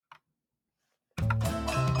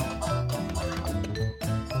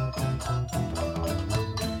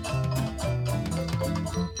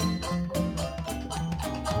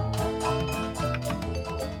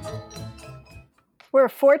We're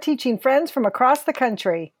four teaching friends from across the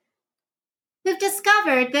country who've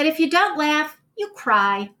discovered that if you don't laugh, you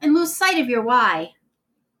cry and lose sight of your why.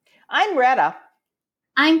 I'm Retta.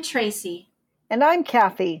 I'm Tracy. And I'm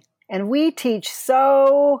Kathy. And we teach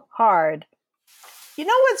so hard. You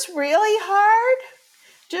know what's really hard?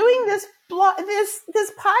 Doing this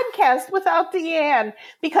podcast without Deanne,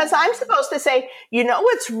 because I'm supposed to say, you know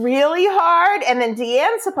what's really hard? And then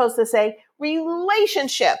Deanne's supposed to say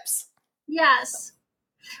relationships. Yes.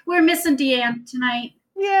 We're missing Deanne tonight.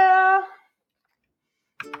 Yeah.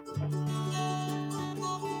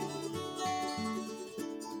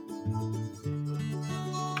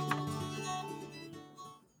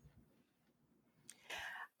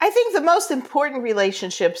 I think the most important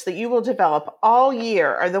relationships that you will develop all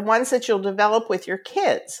year are the ones that you'll develop with your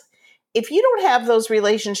kids. If you don't have those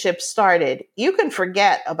relationships started, you can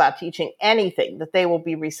forget about teaching anything that they will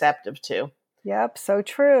be receptive to. Yep, so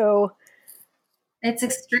true. It's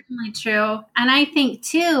extremely true. And I think,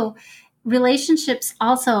 too, relationships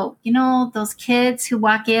also, you know, those kids who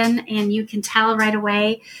walk in and you can tell right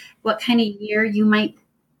away what kind of year you might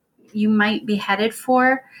be headed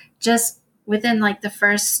for just within like the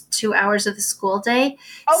first 2 hours of the school day.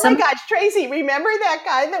 Oh my gosh, Tracy, remember that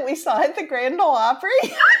guy that we saw at the Grand Ole Opry?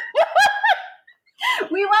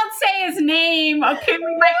 We won't say his name, okay?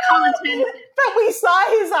 We might call him. But we saw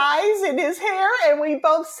his eyes and his hair, and we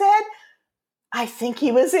both said, I think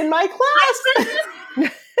he was in my class.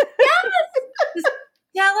 Yes!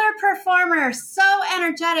 Stellar performer, so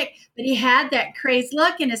energetic, but he had that crazed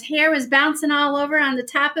look and his hair was bouncing all over on the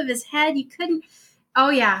top of his head. You couldn't,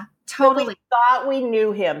 oh yeah, totally. We thought we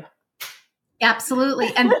knew him.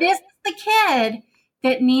 Absolutely. And this is the kid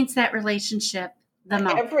that needs that relationship the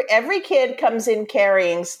most. Every kid comes in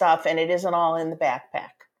carrying stuff and it isn't all in the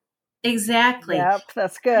backpack. Exactly. Yep,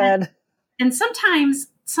 that's good. And sometimes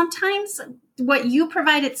what you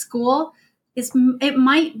provide at school it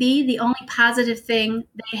might be the only positive thing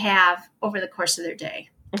they have over the course of their day.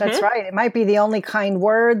 That's right. It might be the only kind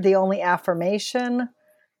word, the only affirmation.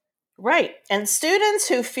 Right. And students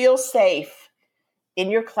who feel safe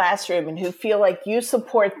in your classroom and who feel like you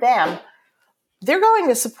support them, they're going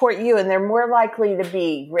to support you, and they're more likely to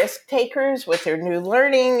be risk takers with their new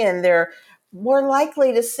learning, and they're more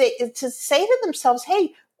likely to say to themselves,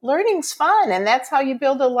 hey, learning's fun, and that's how you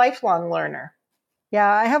build a lifelong learner. Yeah,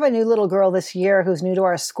 I have a new little girl this year who's new to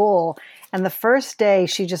our school. And the first day,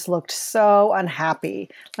 she just looked so unhappy.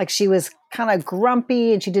 Like she was kind of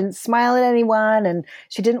grumpy and she didn't smile at anyone and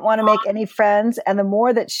she didn't want to make any friends. And the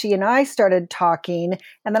more that she and I started talking,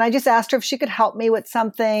 and then I just asked her if she could help me with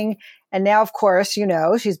something. And now, of course, you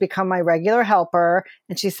know, she's become my regular helper.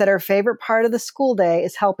 And she said her favorite part of the school day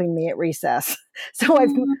is helping me at recess. So I've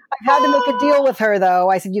had to make a deal with her, though.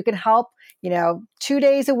 I said, you can help, 2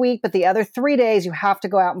 days a week, but the other 3 days you have to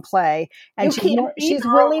go out and play. And she's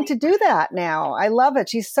willing to do that now. I love it.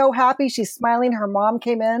 She's so happy. She's smiling. Her mom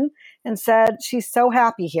came in and said she's so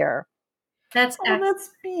happy here. That's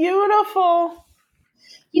beautiful.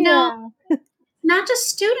 Not just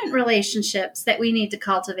student relationships that we need to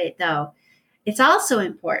cultivate, though. It's also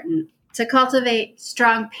important to cultivate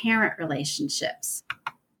strong parent relationships.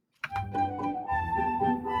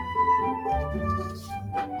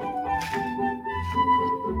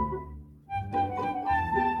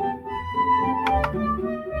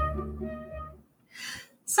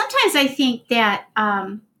 Sometimes I think that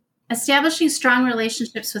establishing strong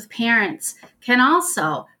relationships with parents can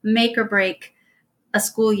also make or break a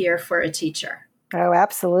school year for a teacher. Oh,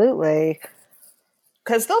 absolutely.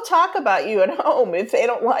 Because they'll talk about you at home if they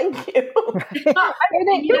don't like you.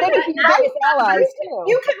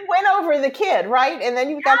 You can win over the kid, right? And then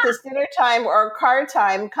you've got this dinner time or car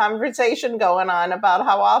time conversation going on about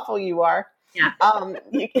how awful you are. Yeah.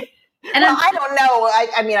 I don't know.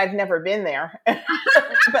 I mean, I've never been there,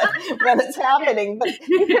 but when it's happening, but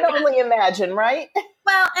you can only imagine, right?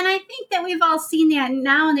 Well, and I think that we've all seen that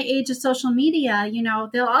now in the age of social media.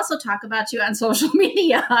 They'll also talk about you on social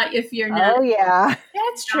media if you're not. Oh, yeah.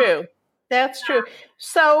 That's true. That's true.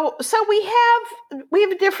 So we have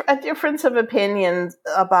a difference of opinions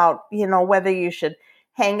about, whether you should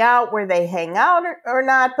hang out where they hang out or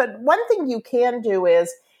not. But one thing you can do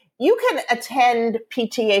is you can attend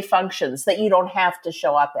PTA functions that you don't have to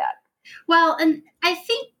show up at. Well, and I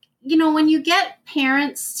think, when you get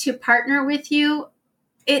parents to partner with you,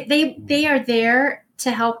 they are there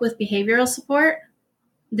to help with behavioral support.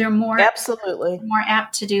 They're more apt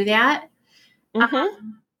to do that. Mm-hmm.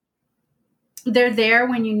 They're there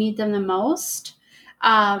when you need them the most.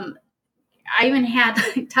 I even had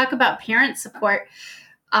talk about parent support.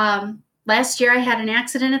 Last year I had an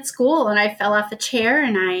accident at school and I fell off the chair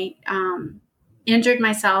and I injured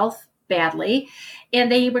myself badly,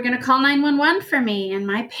 and they were going to call 911 for me. And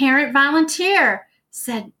my parent volunteer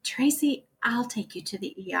said, Tracy, I'll take you to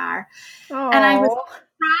the ER. Oh. And I was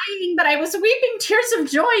crying, but I was weeping tears of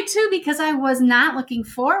joy too, because I was not looking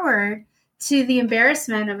forward to the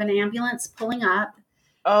embarrassment of an ambulance pulling up.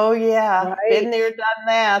 Oh yeah, Right. been there, done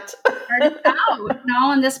that.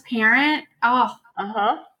 And this parent,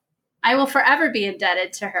 I will forever be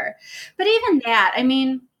indebted to her. But even that, I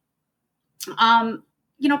mean,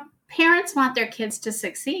 parents want their kids to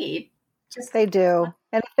succeed. They do.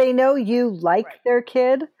 And if they know you like their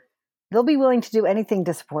kid, they'll be willing to do anything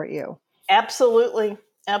to support you. Absolutely.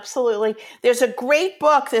 Absolutely. There's a great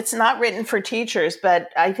book that's not written for teachers,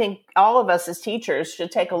 but I think all of us as teachers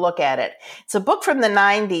should take a look at it. It's a book from the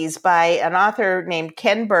 90s by an author named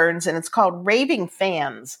Ken Burns, and it's called Raving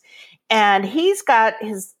Fans. And he's got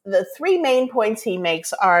the three main points he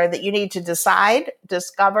makes are that you need to decide,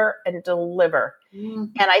 discover, and deliver. Mm-hmm.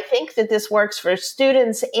 And I think that this works for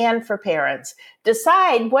students and for parents.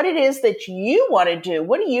 Decide what it is that you want to do.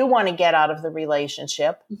 What do you want to get out of the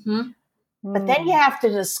relationship? Mm-hmm. But then you have to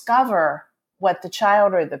discover what the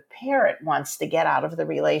child or the parent wants to get out of the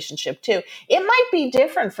relationship too. It might be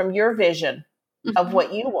different from your vision of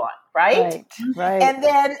what you want, right? Right.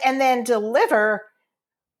 And then deliver.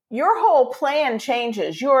 Your whole plan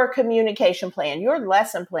changes. Your communication plan, your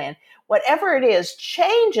lesson plan, whatever it is,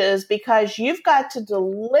 changes because you've got to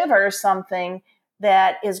deliver something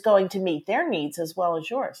that is going to meet their needs as well as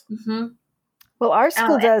yours. Mm-hmm. Well, our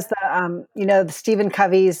school does the Stephen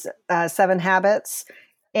Covey's 7 Habits,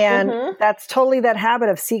 and that's totally that habit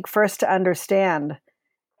of seek first to understand.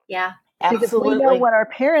 Yeah, absolutely. Because we know what our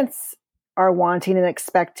parents are wanting and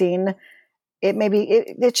expecting.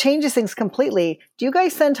 It changes things completely. Do you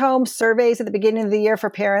guys send home surveys at the beginning of the year for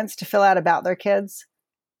parents to fill out about their kids?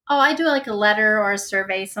 Oh, I do like a letter or a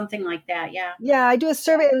survey, something like that. Yeah. Yeah, I do a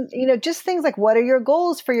survey, and just things like, what are your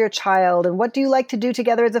goals for your child and what do you like to do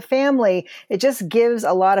together as a family? It just gives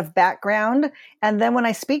a lot of background. And then when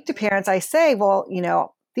I speak to parents, I say, well,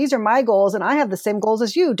 these are my goals and I have the same goals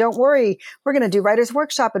as you. Don't worry. We're going to do writer's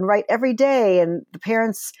workshop and write every day. And the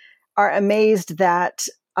parents are amazed that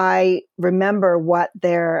I remember what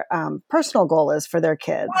their personal goal is for their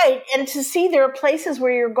kids. Right. And to see there are places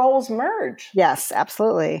where your goals merge. Yes,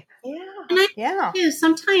 absolutely. Yeah. Too,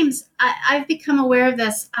 sometimes I've become aware of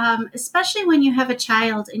this, especially when you have a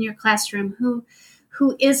child in your classroom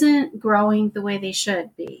who isn't growing the way they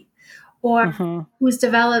should be, or whose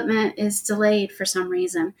development is delayed for some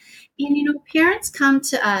reason. And, parents come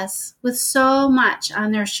to us with so much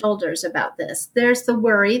on their shoulders about this. There's the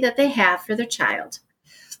worry that they have for their child.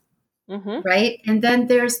 Right. And then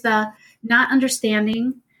there's the not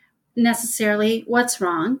understanding necessarily what's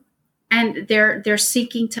wrong. And they're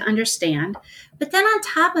seeking to understand. But then on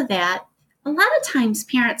top of that, a lot of times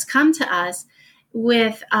parents come to us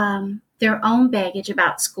with their own baggage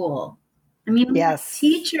about school. I mean, yes.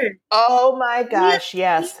 Teachers. Oh my gosh.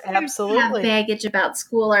 Yes, absolutely. Have baggage about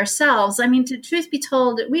school ourselves. I mean, to truth be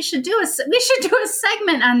told, we should do a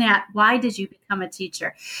segment on that. Why did you become a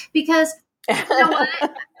teacher? Because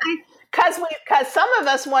Because some of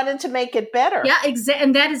us wanted to make it better. Yeah,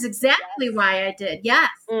 and that is exactly why I did. Yes.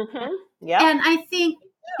 Yeah. And I think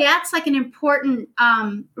that's like an important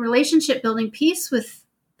relationship building piece with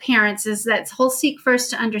parents is that whole seek first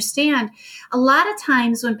to understand. A lot of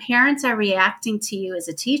times when parents are reacting to you as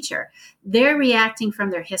a teacher, they're reacting from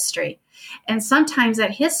their history. And sometimes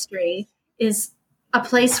that history is a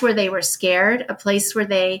place where they were scared, a place where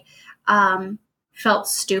they felt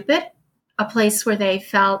stupid, a place where they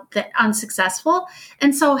felt that unsuccessful.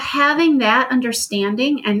 And so having that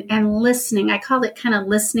understanding and listening, I call it kind of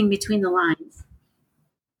listening between the lines.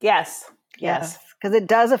 Yes. Because it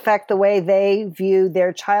does affect the way they view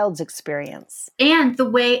their child's experience. And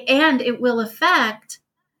it will affect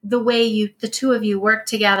the way the two of you work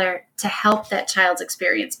together to help that child's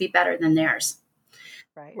experience be better than theirs.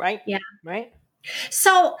 Right. Yeah. Right.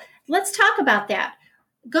 So let's talk about that.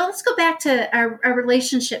 Let's go back to our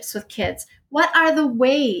relationships with kids. What are the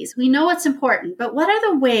ways? We know it's important, but what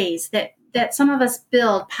are the ways that some of us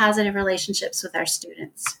build positive relationships with our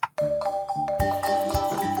students?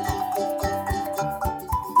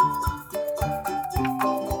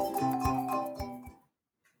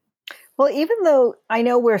 Well, even though I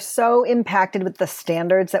know we're so impacted with the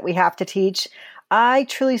standards that we have to teach, I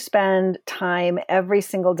truly spend time every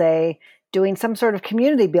single day doing some sort of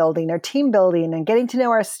community building or team building and getting to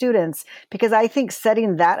know our students, because I think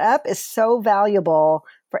setting that up is so valuable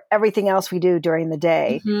for everything else we do during the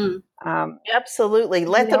day. Absolutely.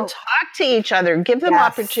 Let them talk to each other, give them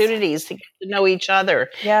opportunities to get to know each other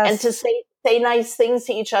and to say nice things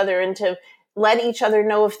to each other and to let each other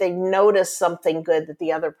know if they notice something good that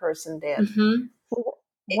the other person did. Mm-hmm.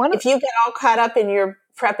 If you get all caught up in your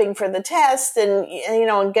prepping for the test and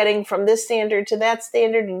and getting from this standard to that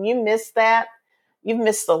standard and you miss that, you've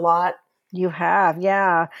missed a lot. You have,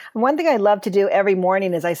 yeah. One thing I love to do every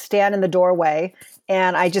morning is I stand in the doorway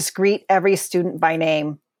and I just greet every student by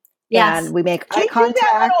name. Yes. And we make Do eye you contact. do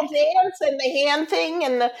that little dance and the hand thing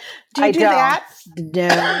and do you do don't. that?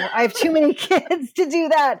 No, I have too many kids to do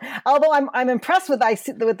that. Although I'm impressed with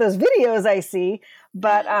those videos I see,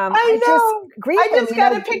 but I just greet them. I just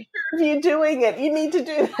got a picture of you doing it. You need to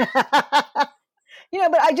do that.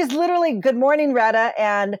 But I just literally, good morning, Retta.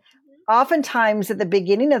 And oftentimes at the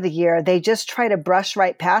beginning of the year, they just try to brush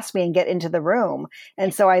right past me and get into the room.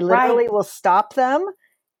 And so I literally will stop them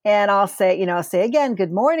and I'll say, say again,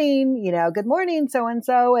 good morning, good morning,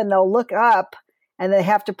 so-and-so. And they'll look up and they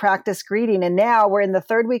have to practice greeting. And now we're in the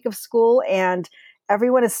third week of school and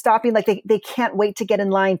everyone is stopping. Like they can't wait to get in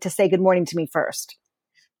line to say good morning to me first.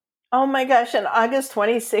 Oh my gosh. And August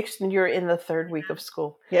 26th, and you're in the third week of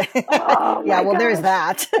school. Yeah. Oh yeah. Well, there's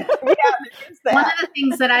that. Yeah, there's that. One of the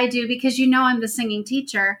things that I do, because I'm the singing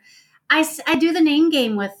teacher, I do the name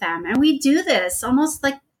game with them. And we do this almost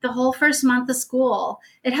like the whole first month of school.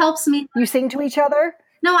 It helps me. You sing to each other?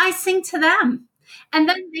 No, I sing to them. And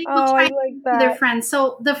then they will try to their friends.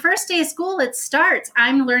 So the first day of school, it starts.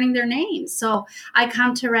 I'm learning their names. So I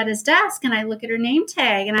come to Retta's desk and I look at her name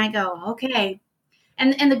tag and I go, okay.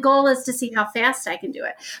 And the goal is to see how fast I can do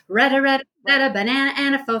it. Retta, Retta, Retta, banana,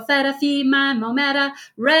 anapho, feta, fee, my, mometta,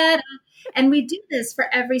 Retta. And we do this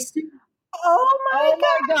for every student. Oh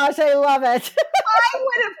my gosh, I love it. I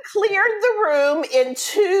would have cleared the room in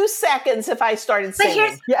 2 seconds if I started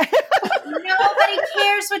singing. Nobody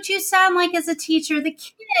cares what you sound like as a teacher. The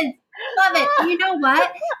kids love it. You know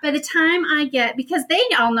what? By the time because they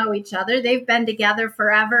all know each other, they've been together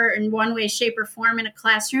forever in one way, shape, or form in a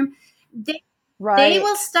classroom. They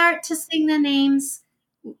will start to sing the names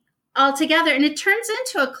all together, and it turns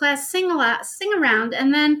into a class sing around,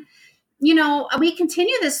 and then we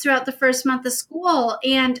continue this throughout the first month of school,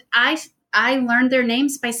 and I learned their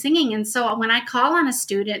names by singing. And so when I call on a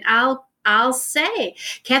student, I'll say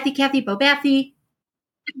Kathy, Bobathy,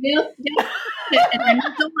 and then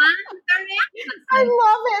we'll go on with our names.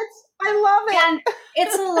 I love it. And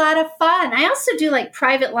it's a lot of fun. I also do like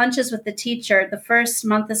private lunches with the teacher the first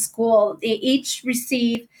month of school. They each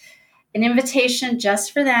receive an invitation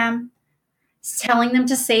just for them, telling them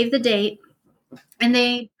to save the date, and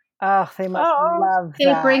they must love they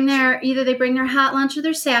that. bring their hot lunch or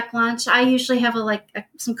their sack lunch. I usually have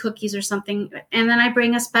some cookies or something, and then I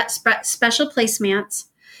bring a special placemats,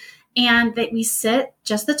 and we sit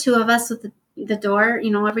just the two of us with the door.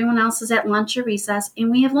 Everyone else is at lunch or recess,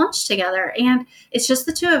 and we have lunch together, and it's just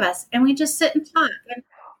the two of us, and we just sit and talk.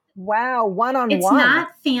 Wow, one-on-one. It's not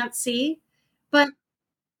fancy, but.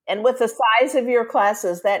 And with the size of your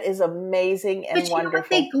classes, that is amazing and wonderful.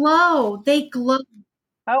 They glow. They glow.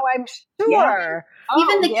 Oh, I'm sure. Yeah.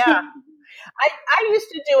 Even the kids. I used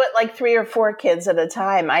to do it like 3 or 4 kids at a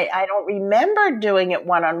time. I don't remember doing it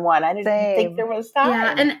one-on-one. I didn't think there was time.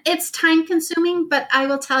 Yeah, and it's time consuming, but I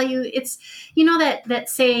will tell you, it's, that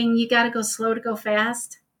saying, you got to go slow to go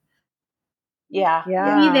fast. Yeah.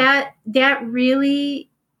 Yeah. To me, that really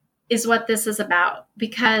is what this is about,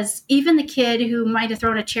 because even the kid who might have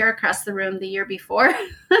thrown a chair across the room the year before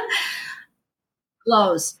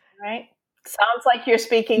glows. Right. Sounds like you're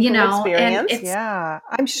speaking from experience. Yeah,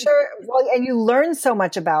 I'm sure. Well, and you learn so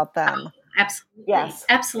much about them. Oh, absolutely. Yes.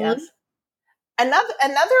 Absolutely. Yes.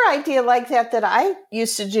 Another idea like that I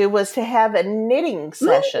used to do was to have a knitting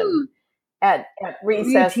session at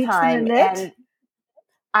recess time. And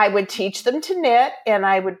I would teach them to knit, and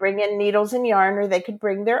I would bring in needles and yarn, or they could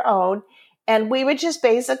bring their own. And we would just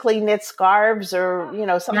basically knit scarves or,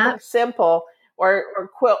 something simple, or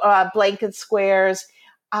quilt, blanket squares.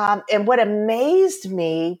 And what amazed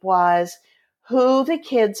me was who the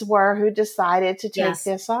kids were who decided to take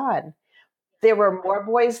this on. There were more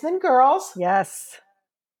boys than girls. Yes.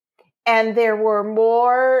 And there were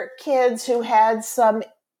more kids who had some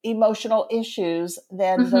emotional issues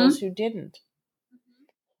than those who didn't.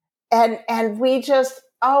 And we just,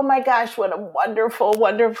 oh my gosh, what a wonderful,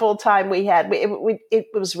 wonderful time we had. It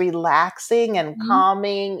was relaxing and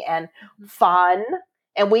calming and fun.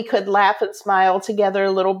 And we could laugh and smile together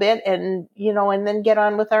a little bit and then get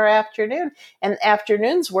on with our afternoon. And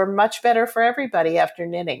afternoons were much better for everybody after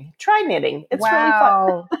knitting. Try knitting. It's really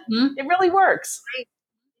fun. It really works.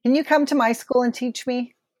 Can you come to my school and teach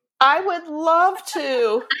me? I would love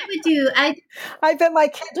to. I would do. I bet my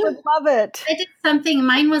kids would love it. I did something.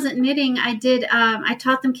 Mine wasn't knitting. I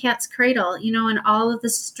taught them Cat's Cradle, and all of the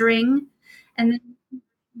string And then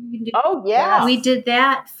you can do, Oh, yeah. we did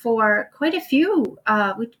that for quite a few. We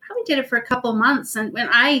probably did it for a couple months. And when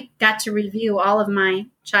I got to review all of my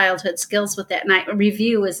childhood skills with that, and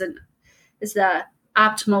review is the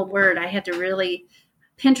optimal word. I had to really,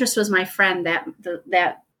 Pinterest was my friend that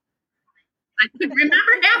I couldn't remember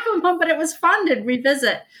half of them, but it was fun to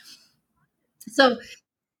revisit. So,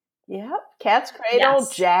 Yep. Cat's Cradle,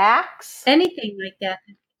 Yes. Jacks. anything like that.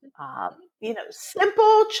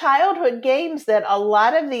 Simple childhood games that a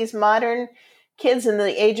lot of these modern kids in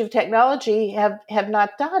the age of technology have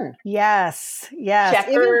not done. Yes. Yes.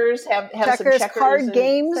 Checkers, have some checkers, card and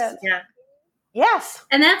games. Yeah. Yes.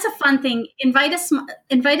 And that's a fun thing. Invite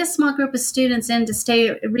a small group of students in to stay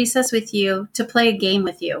at recess with you to play a game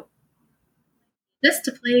with you. Just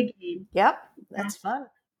to play a game. Yep. That's fun.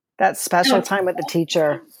 That special No, time with the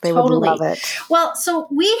teacher. They totally. would love it. Well, so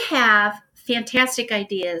we have fantastic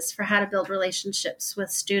ideas for how to build relationships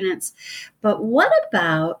with students. But what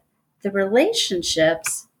about the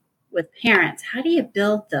relationships with parents? How do you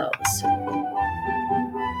build those?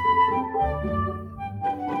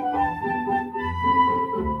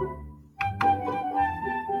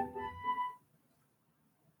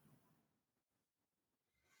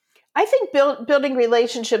 I think building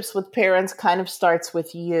relationships with parents kind of starts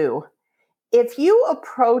with you. If you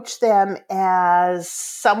approach them as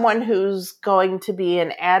someone who's going to be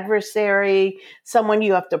an adversary, someone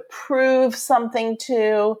you have to prove something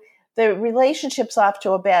to, the relationship's off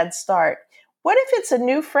to a bad start. What if it's a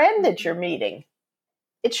new friend that you're meeting?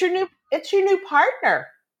 It's your new partner,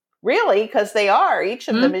 really, because they are. Each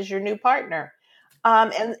of them is your new partner.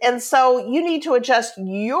 And so you need to adjust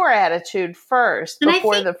your attitude first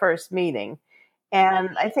before the first meeting.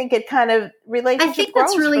 And I think it kind of relationship. I think grows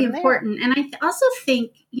that's really from there. important. And I also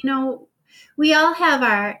think, we all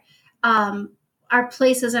have our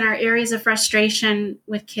places and our areas of frustration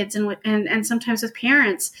with kids and sometimes with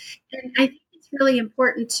parents. And I think it's really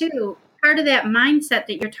important too. Part of that mindset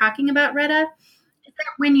that you're talking about, Retta, is that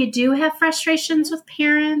when you do have frustrations with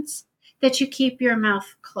parents, that you keep your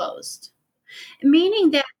mouth closed.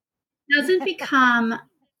 Meaning that it doesn't become...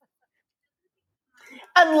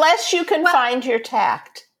 Unless you can find your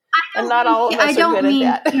tact. And not all of us I don't are good mean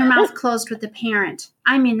at that. your mouth closed with the parent.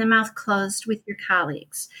 I mean the mouth closed with your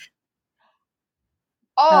colleagues.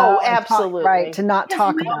 Oh, absolutely. Right, to not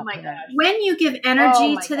talk Oh about my that. gosh. When you give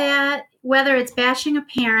energy my to God. that, whether it's bashing a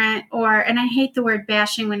parent and I hate the word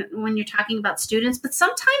bashing when you're talking about students, but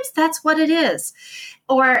sometimes that's what it is.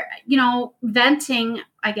 Or, venting,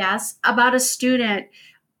 I guess, about a student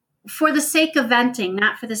for the sake of venting,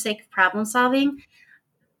 not for the sake of problem solving.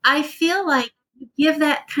 I feel like you give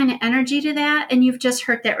that kind of energy to that and you've just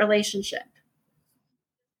hurt that relationship.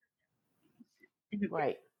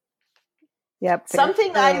 Right. Yep.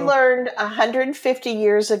 Something I learned 150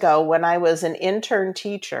 years ago when I was an intern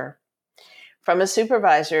teacher from a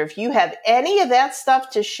supervisor. If you have any of that stuff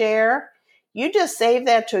to share, you just save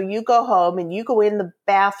that till you go home and you go in the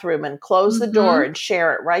bathroom and close the door and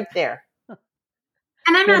share it right there. And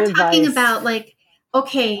I'm Good not talking advice. about like,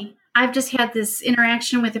 okay, I've just had this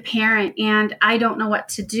interaction with a parent and I don't know what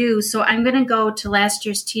to do. So I'm going to go to last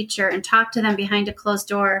year's teacher and talk to them behind a closed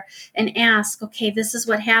door and ask, okay, this is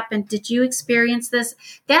what happened. Did you experience this?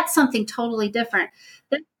 That's something totally different.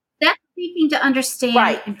 That's seeking to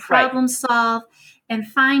understand and problem solve and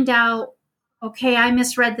find out, okay, I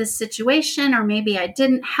misread this situation or maybe I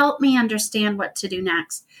didn't. Help me understand what to do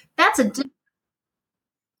next. That's a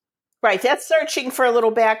Right, that's searching for a little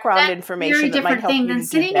background information very that might different help thing you than to do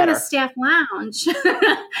sitting in better. a staff lounge.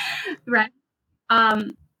 Right.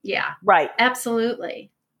 Yeah. Right. Absolutely.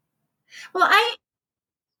 Well,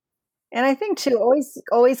 And I think too,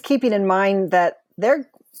 always keeping in mind that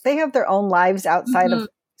they have their own lives outside of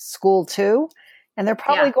school too, and they're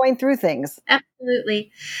probably going through things.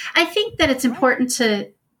 Absolutely. I think that it's important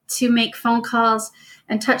to make phone calls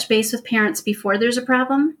and touch base with parents before there's a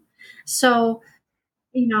problem. So,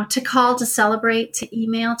 to call to celebrate, to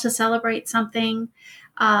email to celebrate something.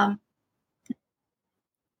 And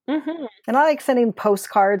I like sending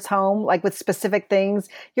postcards home, like with specific things.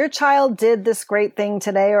 Your child did this great thing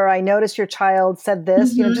today, or I noticed your child said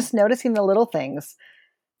this, just noticing the little things.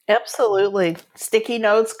 Absolutely. Sticky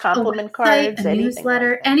notes, compliment cards, a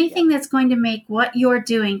newsletter, anything that's going to make what you're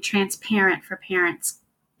doing transparent for parents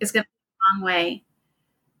is going to go a long way.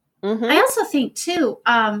 I also think too,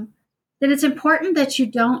 that it's important that you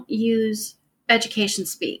don't use education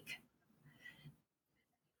speak.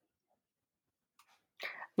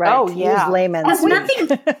 Right. Oh, yeah. Use layman's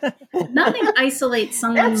Nothing isolates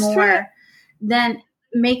someone more than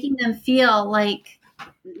making them feel like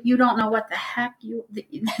you don't know what the heck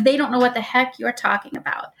they don't know what the heck you're talking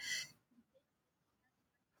about.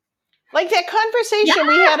 Like that conversation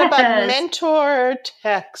we had about Yes. mentor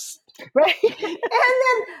text. Right. And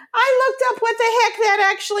then I looked up what the heck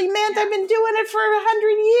that actually meant. I've been doing it for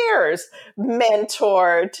 100 years.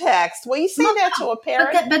 Mentor text. Well, you say that to a parent.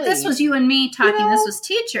 But this please. was you and me talking. You know? This was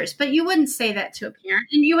teachers, but you wouldn't say that to a parent,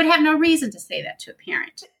 and you would have no reason to say that to a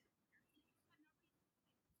parent.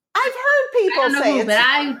 I've heard people I don't know say who, it. but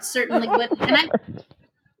I certainly wouldn't. And I think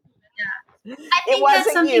It wasn't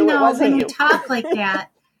that's something you. It though, wasn't when we you. talk like that,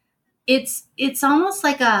 it's almost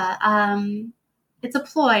like it's a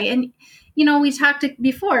ploy. And we talked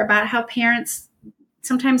before about how parents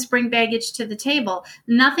sometimes bring baggage to the table.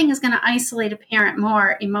 Nothing is going to isolate a parent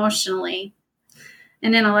more emotionally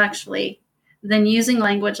and intellectually than using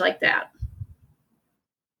language like that.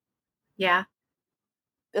 Yeah.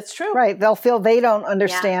 It's true. Right. They'll feel they don't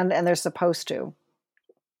understand and they're supposed to.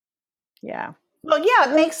 Yeah. Well,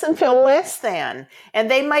 yeah, it makes them feel less than. And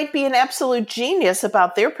they might be an absolute genius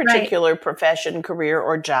about their particular profession, career,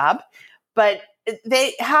 or job. But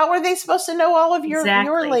how are they supposed to know all of your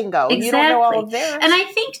lingo? Exactly. You don't know all of theirs. And I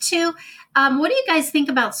think, too, what do you guys think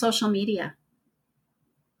about social media?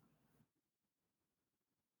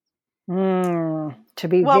 To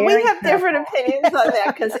be well, we have careful. different opinions on that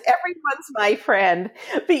because everyone's my friend.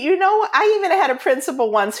 But I even had a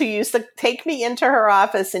principal once who used to take me into her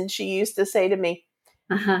office and she used to say to me,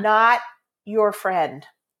 not your friend.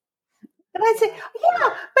 And I'd say, yeah,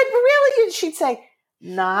 but really, and she'd say,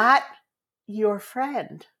 not your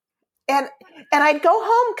friend. And I'd go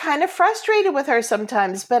home kind of frustrated with her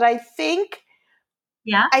sometimes, but I think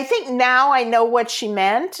now I know what she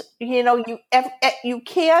meant. You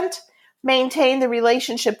can't maintain the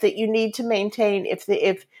relationship that you need to maintain if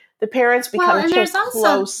the parents become too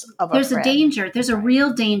close of a friend. There's a danger. There's a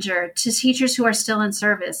real danger to teachers who are still in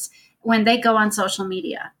service when they go on social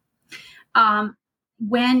media. And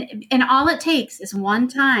all it takes is one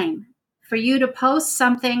time for you to post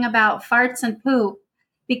something about farts and poop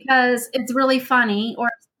because it's really funny, or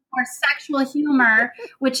sexual humor,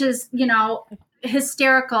 which is,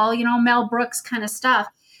 hysterical, Mel Brooks kind of stuff.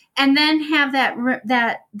 And then have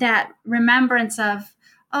that remembrance of,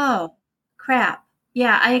 oh, crap.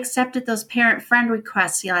 Yeah, I accepted those parent friend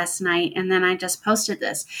requests last night, and then I just posted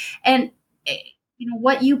this. And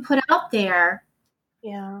what you put out there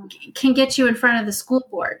can get you in front of the school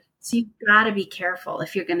board. So you've got to be careful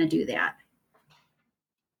if you're going to do that.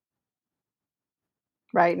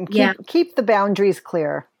 Right. And keep the boundaries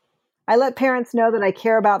clear. I let parents know that I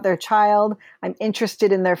care about their child. I'm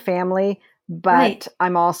interested in their family, but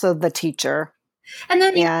I'm also the teacher. And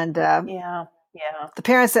then the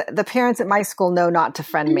parents at my school know not to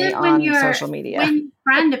friend me on social media. When you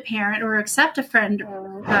friend a parent or accept a friend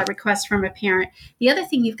request from a parent, the other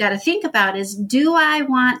thing you've got to think about is, do I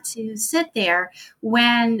want to sit there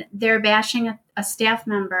when they're bashing a staff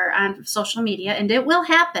member on social media? And it will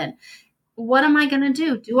happen. What am I going to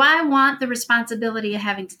do? Do I want the responsibility of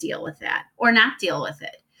having to deal with that or not deal with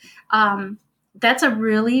it? That's a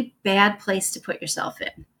really bad place to put yourself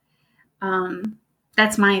in.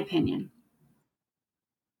 That's my opinion.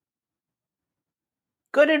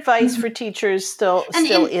 Good advice for teachers still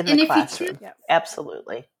in the classroom.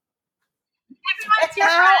 Absolutely.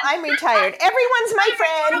 Now I'm retired. Everyone's my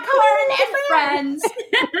friend. Unicorn and friends.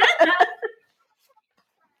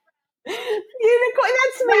 Unicorn,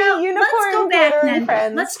 that's me. Unicorn, let's go back then.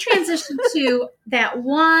 Friends. Let's transition to that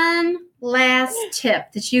one last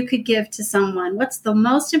tip that you could give to someone. What's the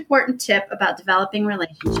most important tip about developing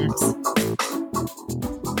relationships?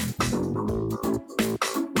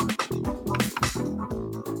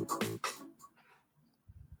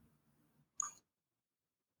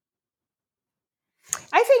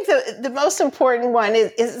 I think the most important one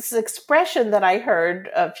is this expression that I heard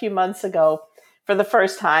a few months ago for the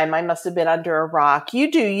first time. I must have been under a rock.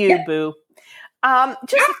 You do you, boo.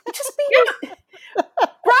 Just be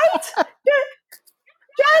right.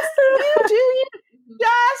 Just you do you.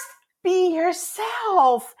 Just be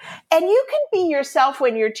yourself. And you can be yourself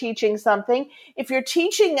when you're teaching something. If you're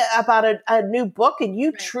teaching about a new book and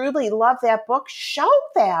you truly love that book, show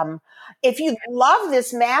them. If you love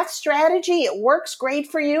this math strategy, it works great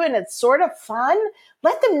for you and it's sort of fun,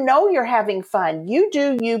 let them know you're having fun. You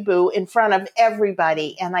do you, boo, in front of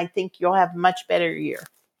everybody. And I think you'll have a much better year.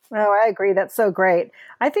 Oh, I agree. That's so great.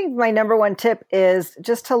 I think my number one tip is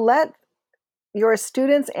just to let your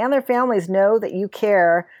students and their families know that you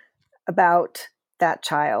care about that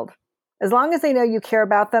child. As long as they know you care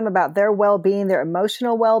about them, about their well-being, their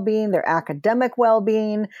emotional well-being, their academic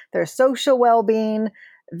well-being, their social well-being,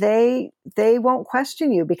 they won't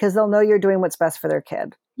question you because they'll know you're doing what's best for their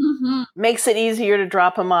kid. Mm-hmm. Makes it easier to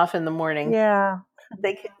drop them off in the morning. Yeah.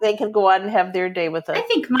 they can go on and have their day with a I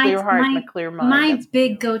think clear heart and a clear mind. My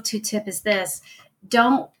big go-to tip is this.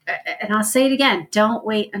 Don't, and I'll say it again, don't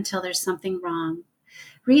wait until there's something wrong.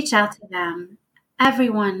 Reach out to them.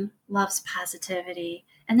 Everyone loves positivity.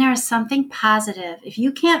 And there is something positive. If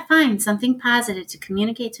you can't find something positive to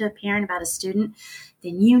communicate to a parent about a student,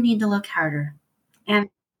 then you need to look harder. And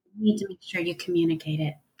you need to make sure you communicate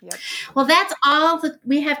it. Yep. Well, that's all that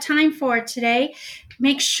we have time for today.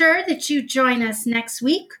 Make sure that you join us next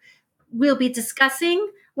week. We'll be discussing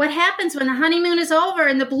what happens when the honeymoon is over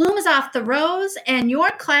and the bloom is off the rose and your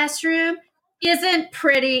classroom isn't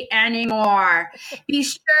pretty anymore. Be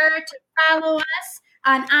sure to follow us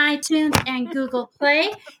on iTunes and Google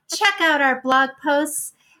Play. Check out our blog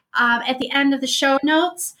posts at the end of the show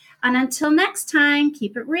notes. And until next time,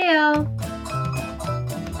 keep it real.